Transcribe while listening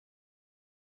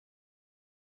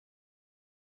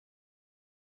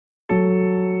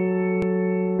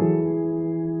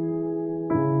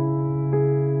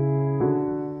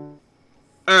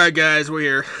Alright guys, we're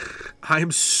here. I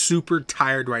am super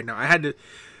tired right now. I had to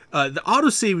the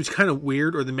autosave was kind of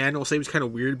weird, or the manual save was kind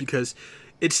of weird because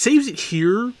it saves it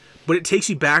here, but it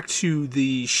takes you back to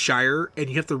the Shire and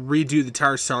you have to redo the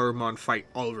entire Saruman fight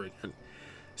all over again.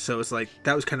 So it's like,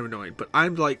 that was kind of annoying. But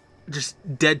I'm like just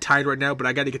dead tired right now, but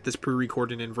I got to get this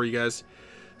pre-recording in for you guys.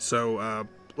 So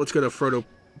let's go to Frodo,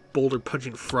 boulder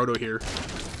punching Frodo here.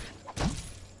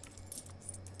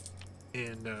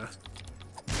 And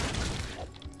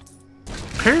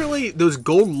apparently those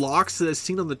gold locks that I've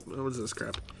seen on the... What is this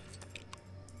crap?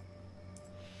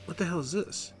 What the hell is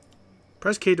this?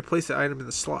 Press K to place the item in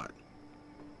the slot.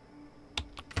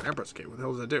 I press K. What the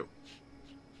hell does that do?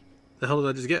 The hell did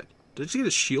I just get? Did I just get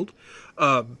a shield?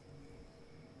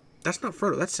 That's not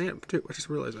Frodo. That's Sam, too. I just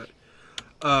realized that.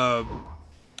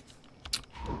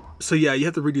 So yeah, you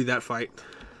have to redo that fight.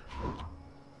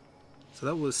 So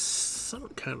that was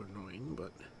somewhat kind of annoying,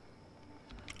 but...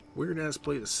 Weird ass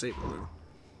play to save it, though.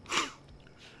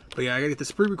 But yeah, I gotta get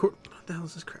this pre-record. What the hell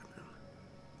is this crap now?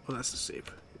 Oh, that's the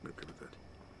save. I'm good with that.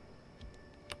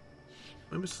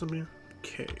 Am I missing something here?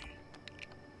 Okay.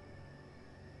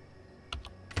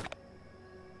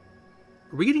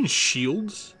 Are we getting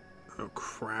shields? Oh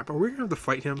crap. Are we gonna have to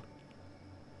fight him?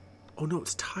 Oh no,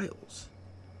 it's tiles.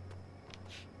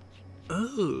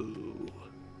 Oh.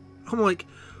 I'm like,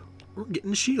 we're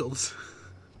getting shields.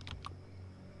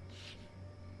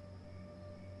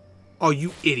 Oh,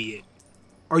 you idiot.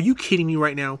 Are you kidding me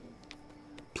right now?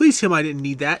 Please tell me I didn't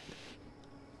need that.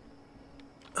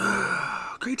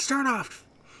 Great start off.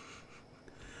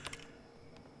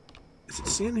 Is it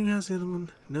Sam who has the other one?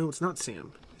 No, it's not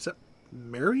Sam. Is that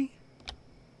Mary?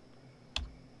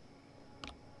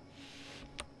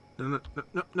 No, no, no,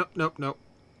 no, no, no, no.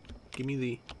 Give me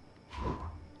the...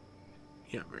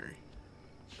 Yeah, Mary.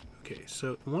 Okay,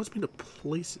 so it wants me to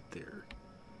place it there.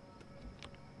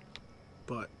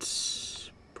 But...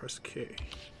 Press K.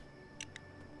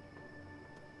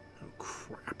 Oh,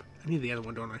 crap. I need the other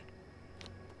one, don't I?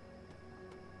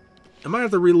 I might have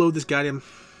to reload this goddamn...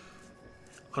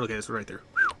 Oh, okay, that's right there.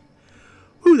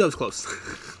 Whew, that was close.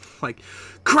 Like,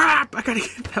 crap! I gotta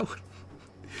get that one.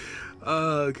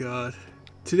 Oh, God.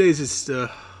 Today's just,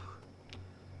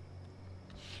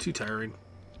 too tiring.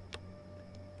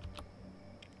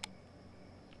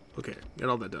 Okay, got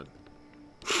all that done.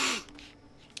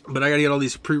 But I gotta get all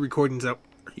these pre-recordings out.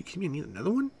 Are you kidding me? I need another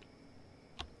one?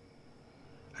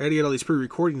 I gotta get all these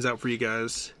pre-recordings out for you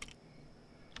guys,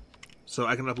 so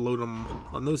I can upload them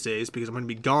on those days, because I'm gonna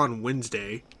be gone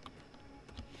Wednesday.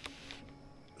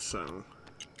 So...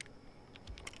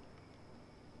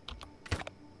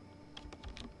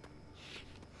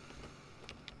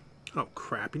 Oh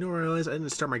crap, you know what I realized? I didn't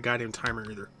start my goddamn timer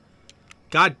either.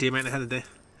 God damn it, I had the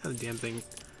damn thing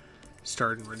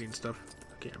started and ready and stuff.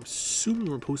 Okay, I'm assuming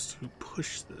we're supposed to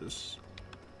push this.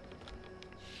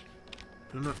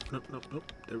 No, no, no, no, no.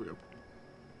 There we go.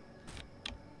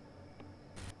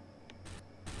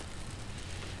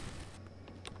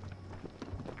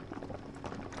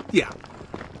 Yeah.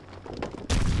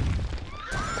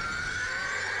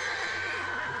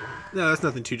 No, that's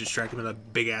nothing too distracting about a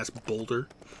big-ass boulder.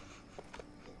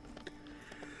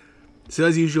 So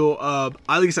as usual, like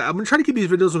I said, I'm going to try to keep these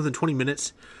videos within 20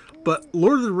 minutes. But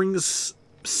Lord of the Rings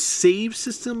save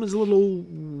system is a little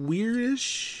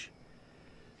weirdish.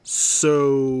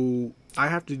 So I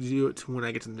have to do it to when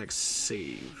I get to the next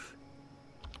save.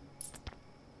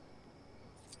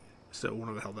 So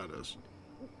whatever the hell that is.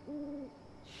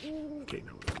 Okay,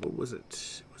 no, what was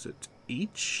it? Was it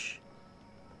H?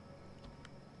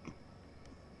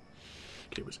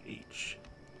 Okay, it was H.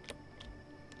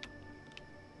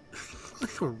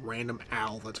 Like a random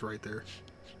owl that's right there.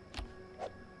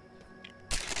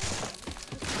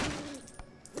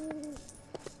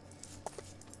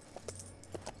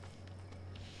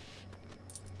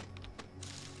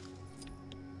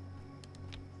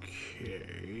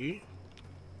 Okay.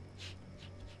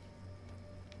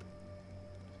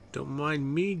 Don't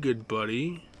mind me, good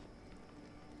buddy.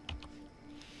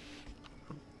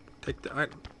 Take the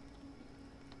item.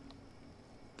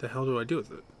 The hell do I do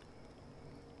with it?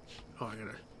 Oh, I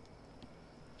gotta...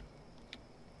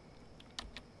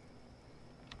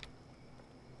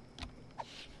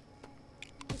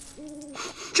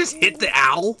 Just hit the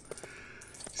owl?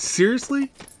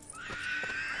 Seriously?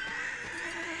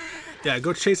 Yeah,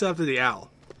 go chase after the owl.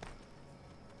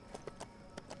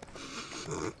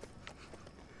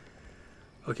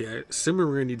 Okay, assuming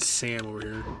we're gonna need Sam over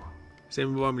here.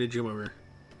 Sam, want me to jump over here.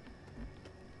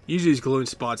 Usually these glowing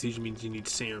spots usually means you need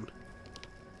Sam.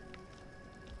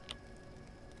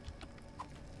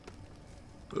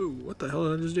 Ooh, what the hell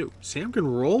did I just do? Sam can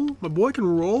roll? My boy can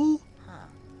roll?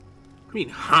 I mean,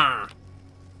 huh?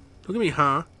 Look at me,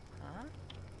 huh?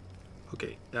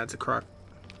 Okay, that's a croc.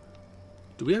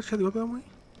 Do we actually have to go that way?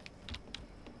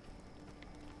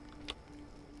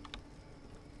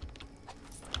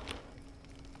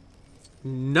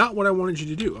 Not what I wanted you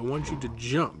to do. I wanted you to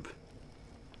jump.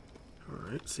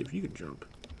 Alright, see if you can jump.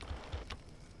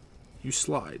 You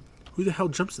slide. Who the hell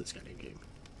jumps in this goddamn game?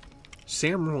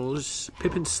 Sam rolls.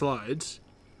 Pippin slides.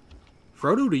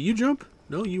 Frodo, do you jump?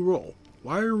 No, you roll.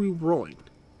 Why are we rolling?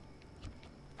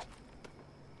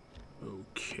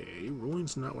 Okay,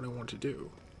 rolling's not what I want to do.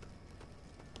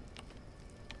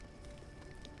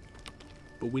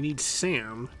 But we need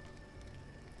Sam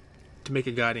to make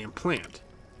a goddamn plant.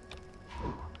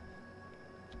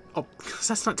 Oh,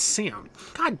 that's not Sam.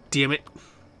 God damn it.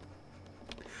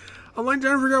 I'm like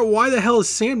trying to figure out why the hell is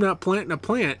Sam not planting a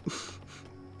plant?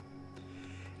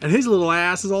 And his little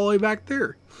ass is all the way back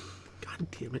there. God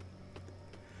damn it.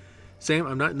 Sam,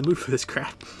 I'm not in the mood for this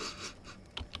crap.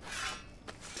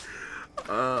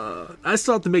 I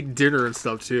still have to make dinner and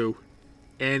stuff too.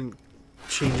 And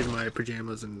change in my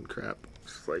pajamas and crap.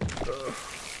 It's like,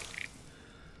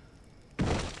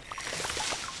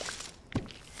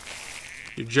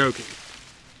 You're joking.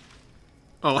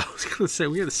 Oh, I was gonna say,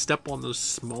 we gotta step on those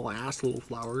small ass little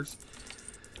flowers.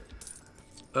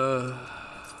 Oh,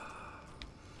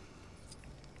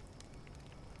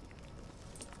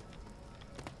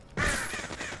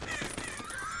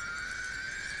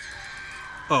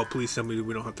 please tell me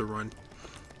we don't have to run.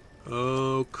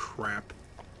 Oh, crap.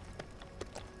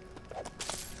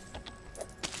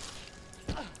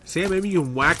 Sam, maybe you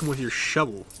can whack him with your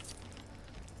shovel.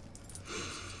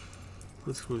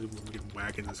 Let's go get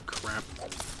whacking this crap.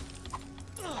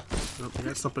 Oh, we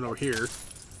got something over here.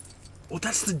 Oh,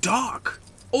 that's the dock.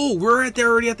 Oh, we're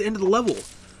already at the end of the level.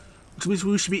 Which means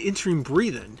we should be entering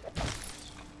Bree then.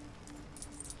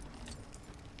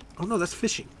 Oh no, that's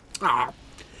fishing. Ah,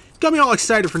 got me all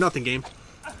excited for nothing, game.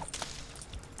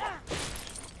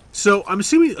 So, I'm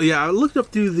assuming, yeah, I looked up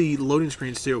through the loading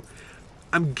screens too.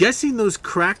 I'm guessing those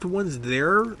cracked ones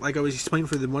there, like I was explaining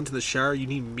for the ones in the shower, you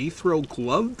need mithril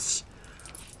gloves.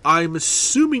 I'm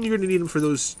assuming you're going to need them for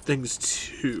those things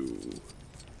too.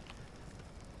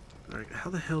 Alright, how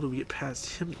the hell do we get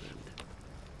past him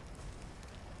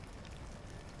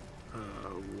then?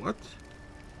 What?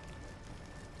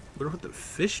 We don't have to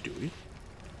fish, do we?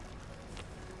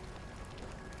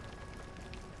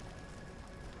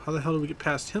 How the hell do we get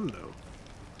past him, though?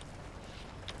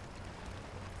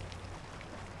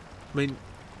 I mean,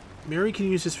 Mary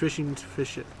can use his fishing to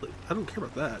fish it. I don't care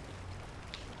about that.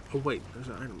 Oh, wait. There's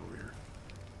an item over here.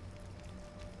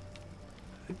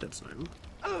 I think that's an item.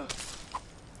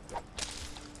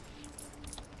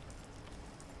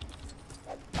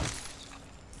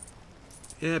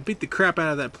 Yeah, beat the crap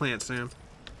out of that plant, Sam.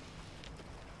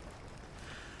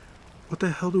 What the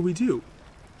hell do we do?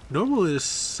 Normally there's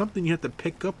something you have to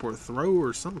pick up or throw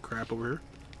or some crap over here.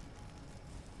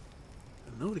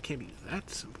 No, it can't be that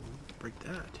simple. Break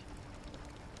that.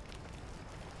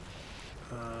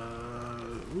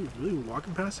 Ooh, really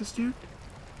walking past this dude?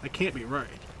 That can't be right.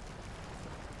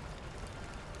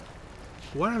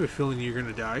 Why do I have a feeling you're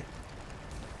gonna die?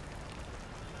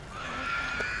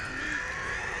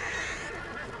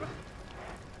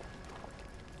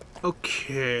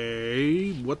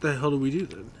 Okay, what the hell do we do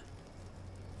then?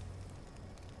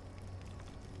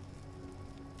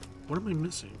 What am I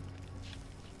missing?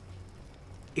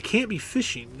 It can't be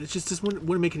fishing. It just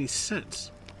wouldn't make any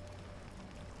sense.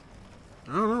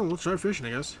 I don't know. Let's try fishing,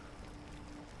 I guess.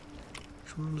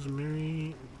 Which one was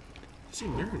Mary? Did it say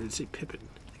Mary or did it say Pippin?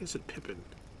 I think it said Pippin.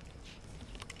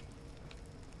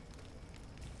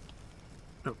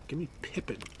 No, give me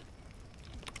Pippin.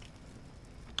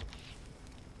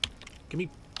 Give me...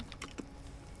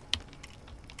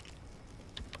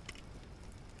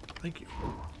 Thank you.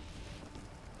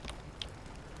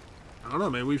 I don't know,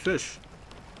 man. We fish.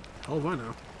 Hell if I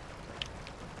know.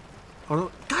 Oh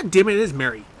no. God damn it, it is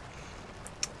Mary.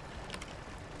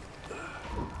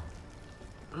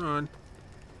 Come on.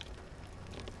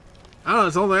 I don't know,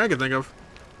 it's the only thing I can think of.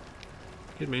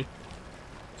 Hit me.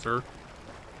 Sir.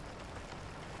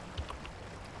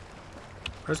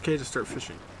 Press K to start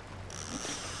fishing.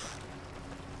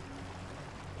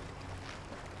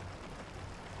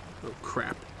 Oh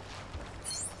crap.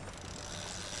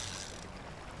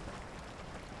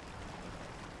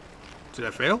 Did I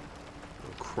fail?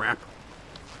 Oh crap.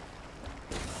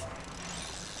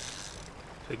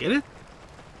 Did I get it?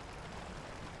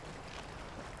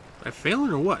 Am I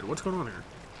failing or what? What's going on here?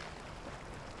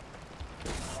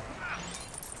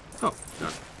 Oh,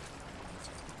 got it.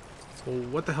 Well,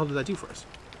 what the hell did that do for us?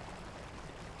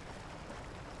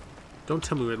 Don't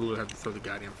tell me we literally have to throw the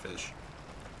goddamn fish.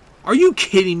 Are you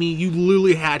kidding me? You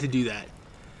literally had to do that.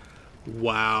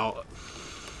 Wow.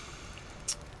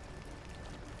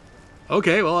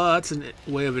 Okay, well, that's a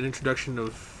way of an introduction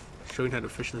of showing how to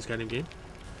fish in this goddamn game.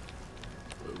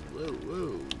 Whoa, whoa,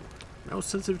 whoa. Mouse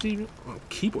sensitivity? Oh,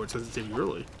 keyboard sensitivity,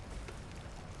 really.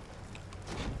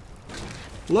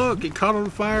 Look, it caught on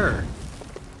fire.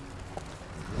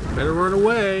 Better run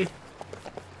away.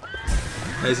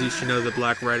 As you should know, the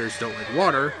Black Riders don't like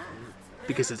water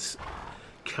because it's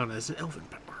counted as an elven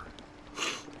power.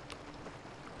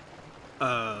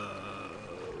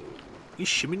 You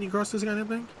shimmying across this goddamn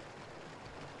thing?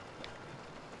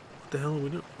 What the hell are we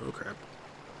doing? Oh crap.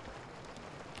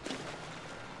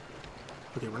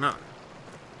 Okay, we're not.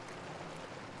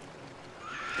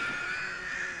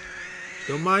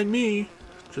 Don't mind me.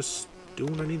 Just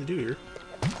doing what I need to do here.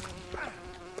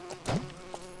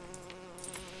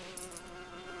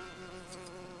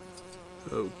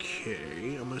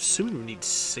 Okay, I'm assuming we need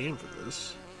Sam for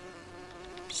this.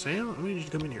 Sam, I'm gonna need you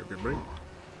to come in here, good buddy.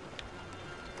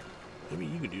 Maybe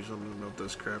you could do something about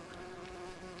this crap.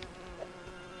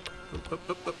 Up, up,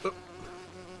 up, up, up.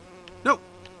 No!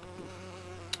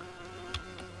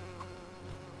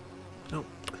 No.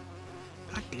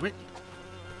 God damn it.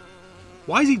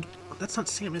 Why is he... That's not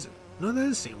Sam, is it? No, that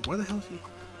is Sam. Why the hell is he...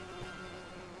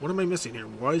 What am I missing here?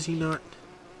 Why is he not...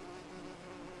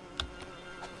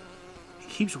 He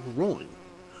keeps rolling.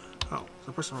 Oh,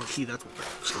 the person on the key, that's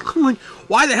what... I'm like,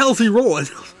 why the hell is he rolling?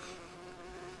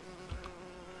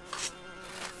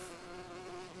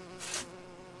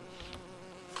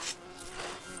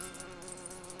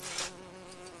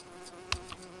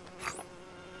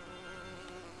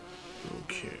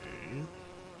 Okay.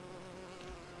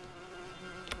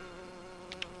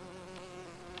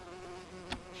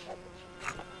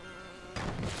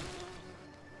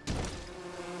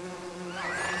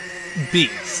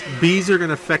 Bees. Bees are going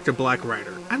to affect a Black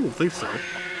Rider. I don't think so.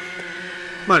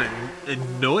 Might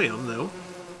annoy him, though.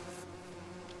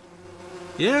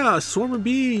 Yeah, a swarm of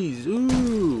bees.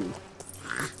 Ooh.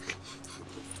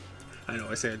 I know,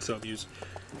 I say it so amused.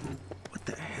 What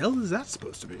the hell is that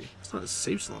supposed to be? It's not a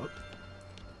safe slot.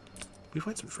 We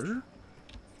find some treasure?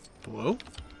 Hello?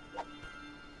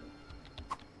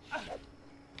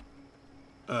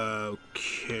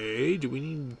 Okay, do we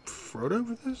need Frodo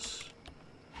for this?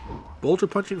 Bolter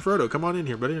punching Frodo, come on in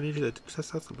here, buddy. I need you to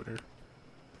test out something here.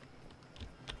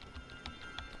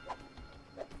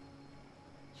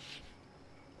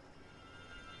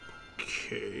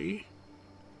 Okay.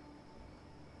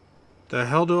 The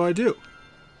hell do I do?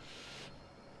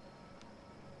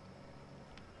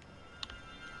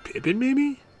 Pippin,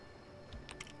 maybe?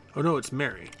 Oh no, it's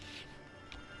Mary.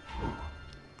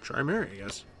 Try Mary, I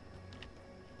guess.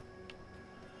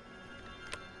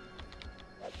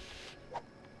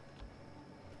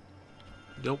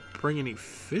 Don't bring any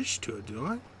fish to it, do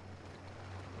I? I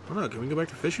don't know, can we go back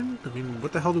to fishing? I mean,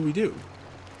 what the hell do we do?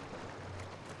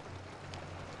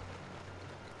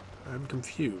 I'm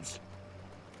confused.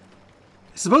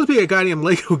 It's supposed to be a goddamn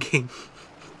Lego game.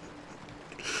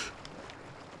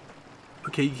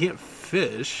 Okay, you can't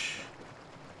fish.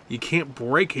 You can't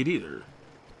break it either.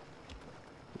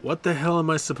 What the hell am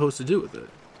I supposed to do with it?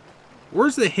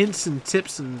 Where's the hints and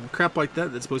tips and crap like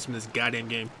that that's supposed to be in this goddamn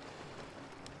game?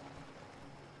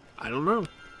 I don't know.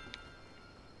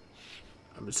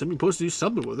 I'm assuming you're supposed to do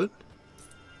something with it.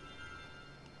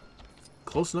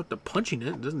 Close enough to punching it.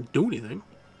 It doesn't do anything.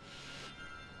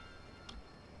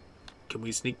 Can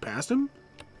we sneak past him?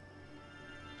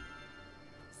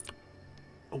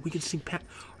 Oh, we can sneak past...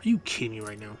 Are you kidding me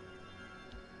right now?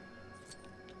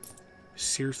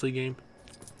 Seriously, game?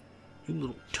 You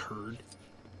little turd.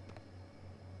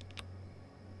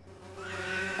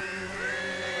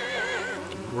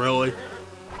 Really?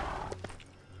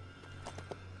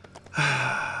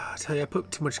 I tell you, I put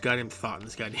too much goddamn thought in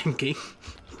this goddamn game.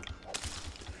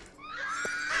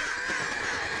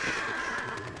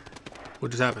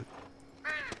 What just happened?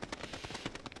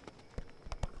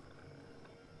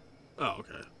 Oh,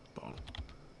 okay. Ball.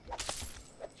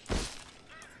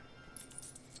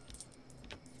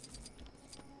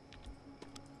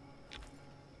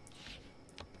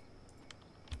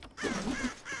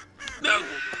 No!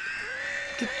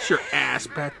 Get your ass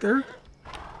back there.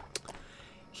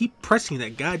 Keep pressing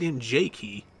that goddamn J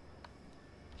key.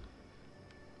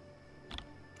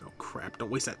 Oh crap, don't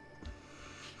waste that.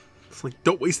 It's like,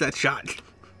 don't waste that shot.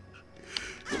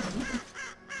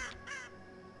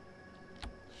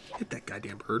 Hit that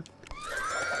goddamn bird.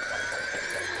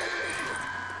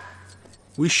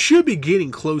 We should be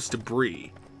getting close to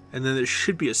Bree. And then there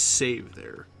should be a save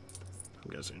there.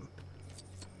 I'm guessing.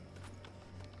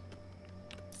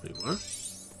 Wait, what?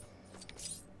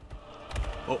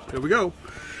 Oh, here we go.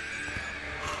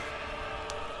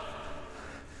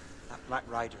 That Black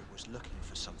Rider was looking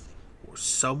for something. Or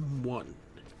someone.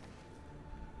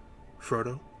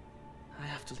 Frodo? I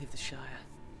have to leave the Shire.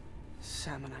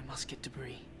 Sam and I must get to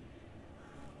Bree.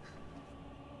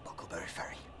 Buckleberry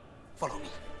Ferry. Follow me.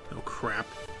 Oh, crap.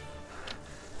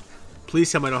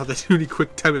 Please tell me I don't have to do any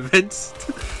quick time events.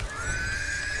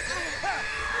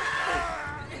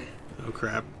 Oh,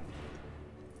 crap.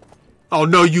 Oh,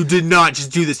 no, you did not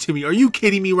just do this to me. Are you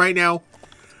kidding me right now?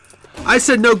 I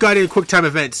said no goddamn quick time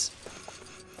events.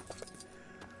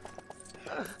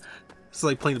 It's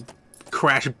like playing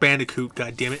Crash Bandicoot,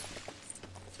 goddammit.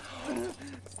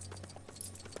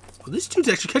 Well, this dude's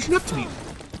actually catching up to me.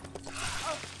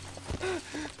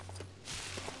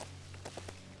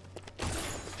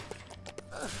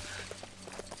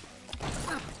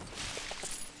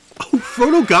 Oh,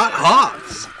 Frodo got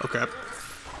Hobbs. Okay.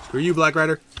 Screw you, Black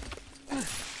Rider.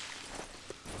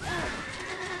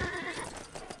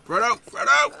 Frodo!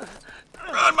 Frodo!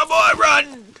 Run, my boy,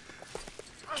 run!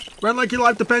 Run like your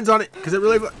life depends on it, because it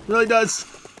really does.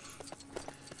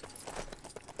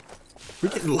 We're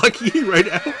getting lucky right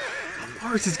now. How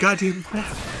far is this goddamn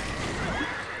map?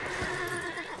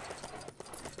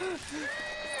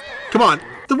 Come on.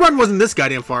 The run wasn't this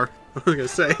goddamn far. I was gonna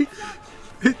say.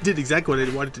 It did exactly what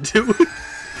I wanted to do.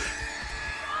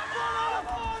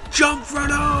 Jump,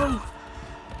 Frodo!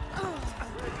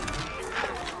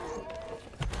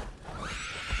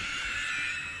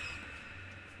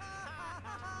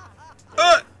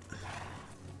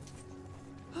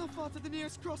 How far to the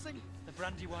nearest crossing? The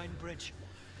Brandywine Bridge.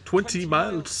 20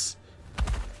 miles.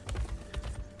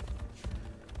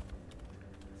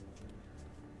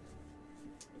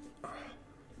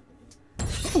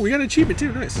 Oh, we got an achievement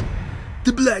too. Nice.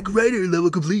 The Black Rider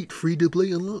level complete. Free to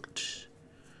play unlocked.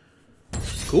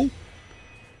 Cool.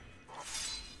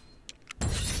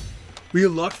 We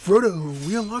unlocked Frodo.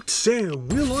 We unlocked Sam.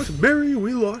 We unlocked Merry.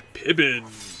 We unlocked Pippin.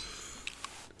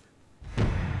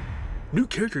 New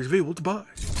characters available to buy.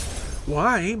 Well,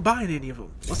 I ain't buying any of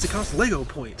them. What's it cost? Lego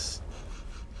points.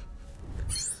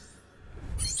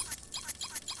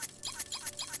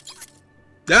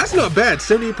 That's not bad.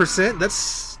 78%.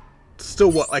 That's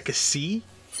still what, like a C?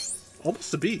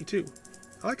 Almost a B too.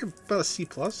 I like about a C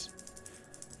plus.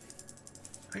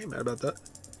 I ain't mad about that.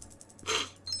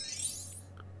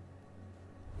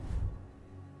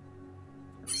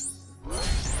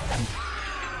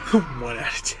 1 out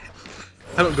of 10.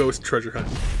 I don't go with treasure hunt.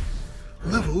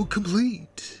 Level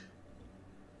complete.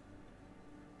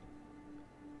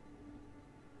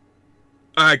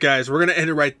 Alright guys, we're going to end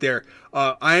it right there.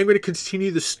 I am going to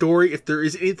continue the story. If there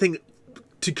is anything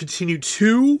to continue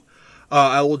to,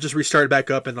 I will just restart it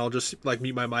back up and I'll just like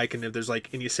mute my mic and if there's like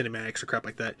any cinematics or crap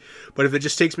like that. But if it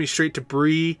just takes me straight to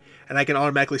Bree and I can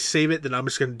automatically save it, then I'm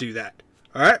just going to do that.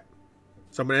 Alright?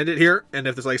 So I'm going to end it here, and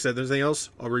if there's, like I said, there's anything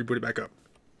else, I'll reboot it back up.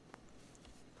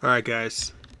 Alright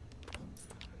guys.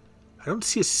 I don't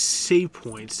see a save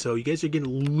point, so you guys are getting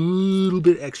a little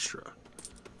bit extra.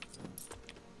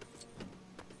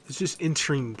 It's just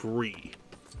entering Bree.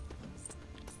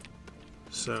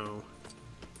 So,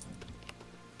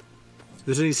 if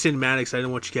there's any cinematics, I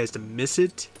don't want you guys to miss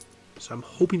it. So I'm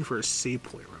hoping for a save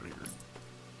point around here.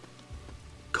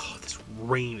 God, this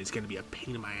rain is going to be a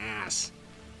pain in my ass.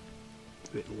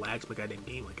 If it lags my goddamn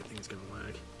game like I think it's going to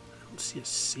lag. I don't see a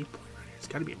save point right here. It's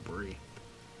got to be in Bree.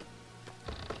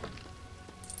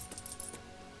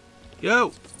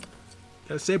 Yo!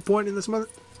 Got a save point in this mother?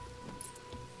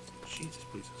 Jesus,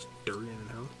 please. It's dirty in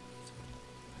hell.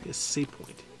 I get a save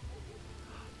point.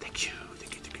 Thank you.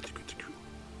 Thank you, thank you, thank you, thank you.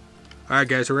 Alright,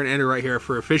 guys. We're going to end it right here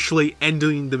for officially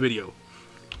ending the video.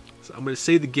 So I'm going to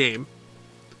save the game.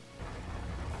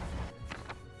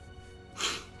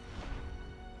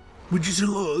 We just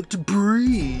unlocked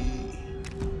Bree.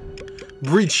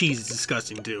 Brie cheese is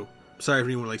disgusting, too. Sorry if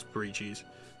anyone likes Brie cheese.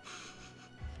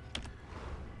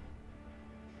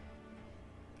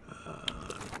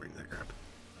 Bring that crap.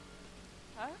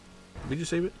 Huh? Did we just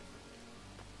save it?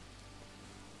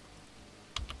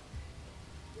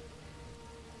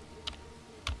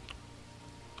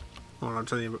 Hold on, I'm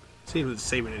telling you. See if it's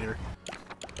saving it here.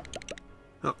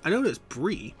 Oh, I know it's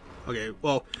Bree. Okay,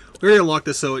 well, we already unlocked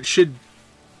this, so it should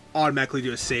automatically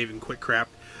do a save and quick crap.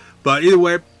 But either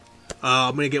way,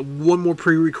 I'm gonna get one more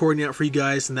pre-recording out for you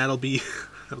guys, and that'll be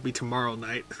tomorrow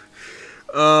night.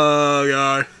 Oh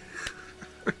god.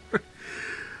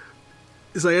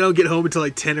 It's like I don't get home until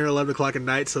like 10 or 11 o'clock at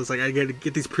night, so it's like I gotta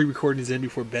get these pre-recordings in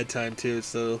before bedtime too.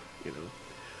 So you know.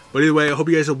 But either way, I hope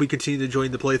you guys will be continuing to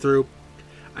join the playthrough.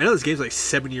 I know this game's like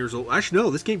 7 years old. Actually, no,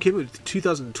 this game came out in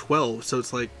 2012, so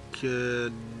it's like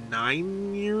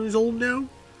 9 years old now.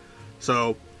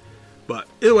 So, but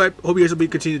anyway, hope you guys will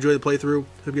continue to enjoy the playthrough.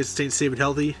 Hope you guys stay safe and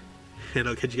healthy, and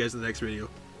I'll catch you guys in the next video.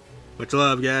 Much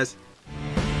love, guys.